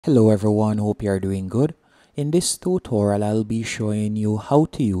Hello everyone, hope you are doing good. In this tutorial, I'll be showing you how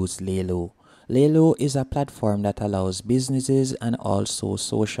to use Laylo. Laylo is a platform that allows businesses and also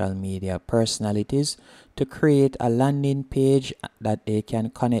social media personalities to create a landing page that they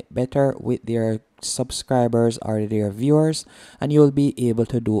can connect better with their subscribers or their viewers, and you'll be able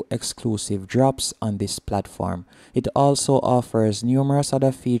to do exclusive drops on this platform. It also offers numerous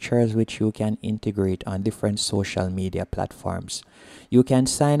other features which you can integrate on different social media platforms. You can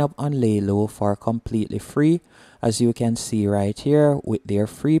sign up on Laylo for completely free. As you can see right here, with their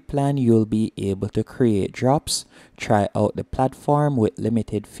free plan, you'll be able to create drops, try out the platform with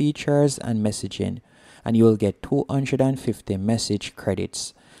limited features and messaging, and you'll get 250 message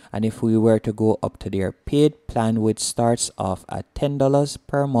credits. And if we were to go up to their paid plan, which starts off at $10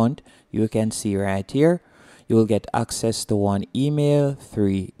 per month, you can see right here, you will get access to 1 email,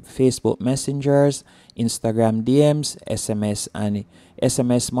 3 Facebook messengers, Instagram DMs,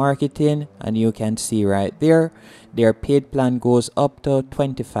 SMS marketing, and you can see right there, their paid plan goes up to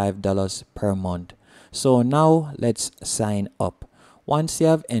 $25 per month. So now let's sign up. Once you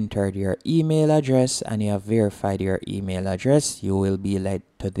have entered your email address and you have verified your email address, you will be led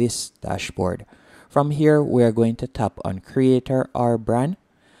to this dashboard. From here, we are going to tap on creator or brand.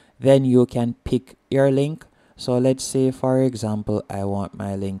 Then you can pick your link. So let's say, for example, I want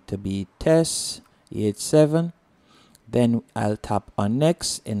my link to be test87. Then I'll tap on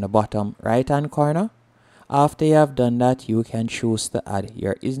next in the bottom right hand corner. After you have done that, you can choose to add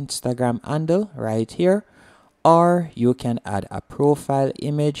your Instagram handle right here, or you can add a profile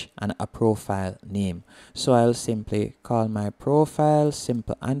image and a profile name. So I'll simply call my profile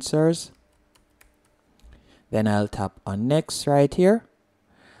Simple Answers. Then I'll tap on next right here.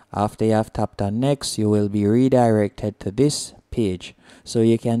 After you have tapped on next, you will be redirected to this page. So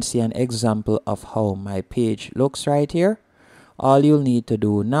you can see an example of how my page looks right here. All you'll need to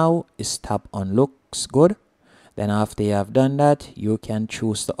do now is tap on looks good. Then after you have done that, you can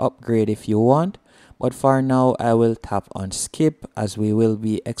choose to upgrade if you want. But for now, I will tap on skip, as we will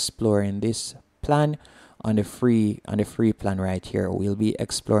be exploring this plan on the free plan right here. We'll be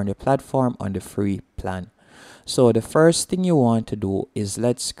exploring the platform on the free plan. So the first thing you want to do is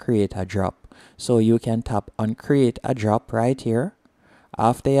let's create a drop. So you can tap on create a drop right here.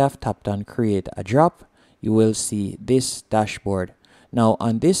 After you have tapped on create a drop, you will see this dashboard. Now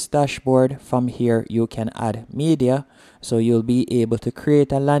on this dashboard, from here you can add media, so you'll be able to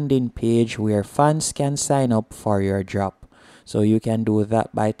create a landing page where fans can sign up for your drop. So you can do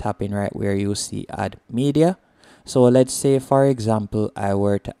that by tapping right where you see add media. So let's say, for example, I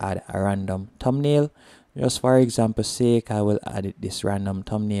were to add a random thumbnail. Just for example's sake, I will add this random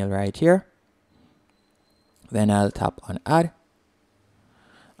thumbnail right here. Then I'll tap on add.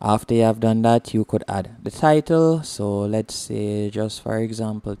 After you have done that, you could add the title. So let's say, just for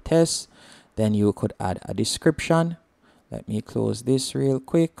example, test. Then you could add a description. Let me close this real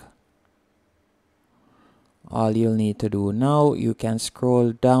quick. All you'll need to do now, you can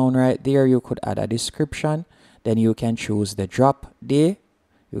scroll down right there. You could add a description. Then you can choose the drop day.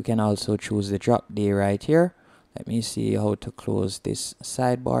 You can also choose the drop day right here. Let me see how to close this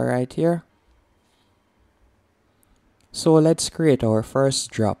sidebar right here. So let's create our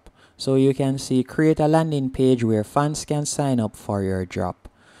first drop. So you can see create a landing page where fans can sign up for your drop.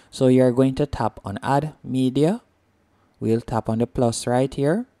 So you're going to tap on add media. We'll tap on the plus right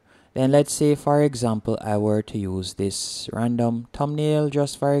here. Then let's say, for example, I were to use this random thumbnail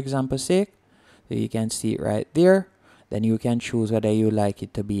just for example's sake. So you can see it right there. Then you can choose whether you like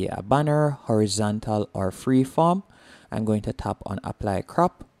it to be a banner, horizontal, or free form. I'm going to tap on apply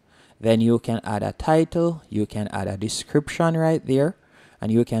crop. Then you can add a title, you can add a description right there,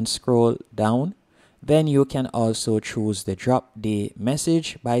 and you can scroll down. Then you can also choose the drop day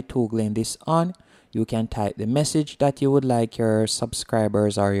message by toggling this on. You can type the message that you would like your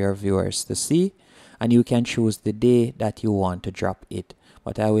subscribers or your viewers to see, and you can choose the day that you want to drop it.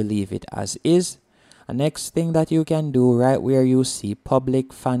 But I will leave it as is. The next thing that you can do, right where you see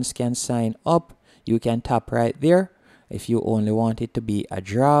public fans can sign up, you can tap right there. If you only want it to be a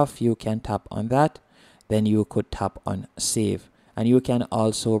draft, you can tap on that. Then you could tap on save. And you can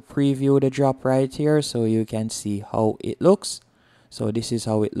also preview the drop right here so you can see how it looks. So this is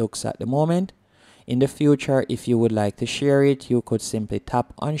how it looks at the moment. In the future, if you would like to share it, you could simply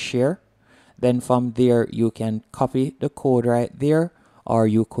tap on share. Then from there, you can copy the code right there, or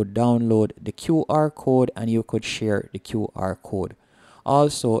you could download the QR code and you could share the QR code.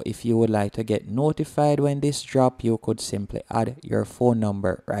 Also, if you would like to get notified when this drop, you could simply add your phone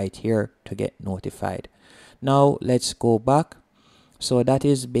number right here to get notified. Now let's go back. So that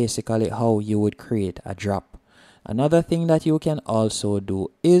is basically how you would create a drop. Another thing that you can also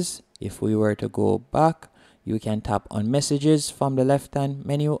do is, if we were to go back, you can tap on messages from the left hand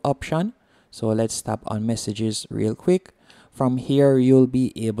menu option. So let's tap on messages real quick. From here, you'll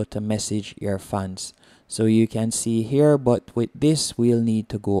be able to message your fans. So you can see here, but with this, we'll need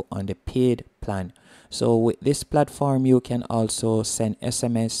to go on the paid plan. So with this platform, you can also send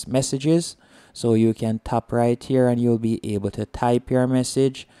SMS messages. So you can tap right here and you'll be able to type your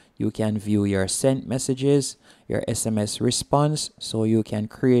message. You can view your sent messages, your SMS response. So you can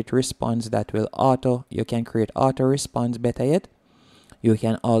create response that will you can create auto response, better yet. You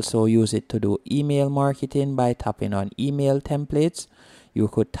can also use it to do email marketing by tapping on email templates. You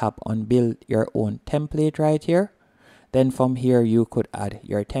could tap on build your own template right here. Then from here, you could add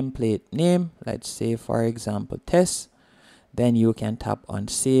your template name. Let's say, for example, test. Then you can tap on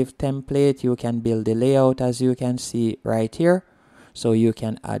save template. You can build the layout as you can see right here. So you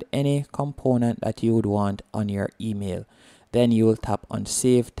can add any component that you would want on your email. Then you will tap on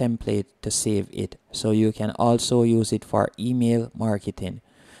save template to save it. So you can also use it for email marketing.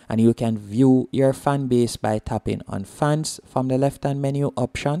 And you can view your fan base by tapping on fans from the left hand menu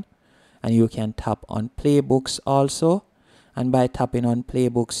option. And you can tap on playbooks also. And by tapping on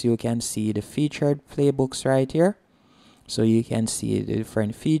playbooks, you can see the featured playbooks right here. So you can see the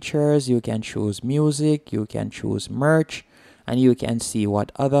different features. You can choose music, you can choose merch, and you can see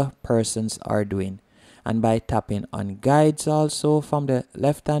what other persons are doing. And by tapping on guides also from the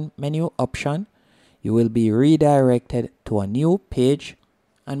left hand menu option, you will be redirected to a new page.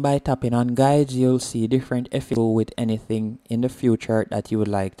 And by tapping on guides, you'll see different FAQs with anything in the future that you would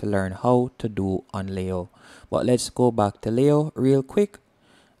like to learn how to do on Laylo. But let's go back to Laylo real quick.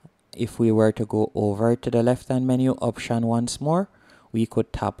 If we were to go over to the left hand menu option once more, we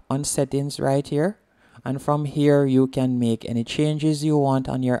could tap on settings right here. And from here, you can make any changes you want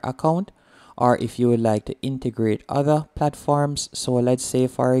on your account, or if you would like to integrate other platforms. So let's say,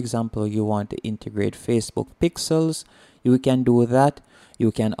 for example, you want to integrate Facebook pixels, you can do that.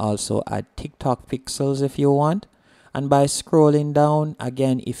 You can also add TikTok pixels if you want. And by scrolling down,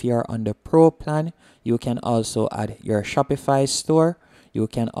 again, if you're on the Pro plan, you can also add your Shopify store. You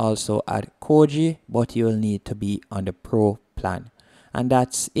can also add Koji, but you'll need to be on the Pro plan. And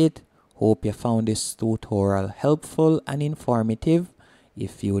that's it. Hope you found this tutorial helpful and informative.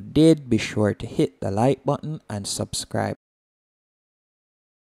 If you did, be sure to hit the like button and subscribe.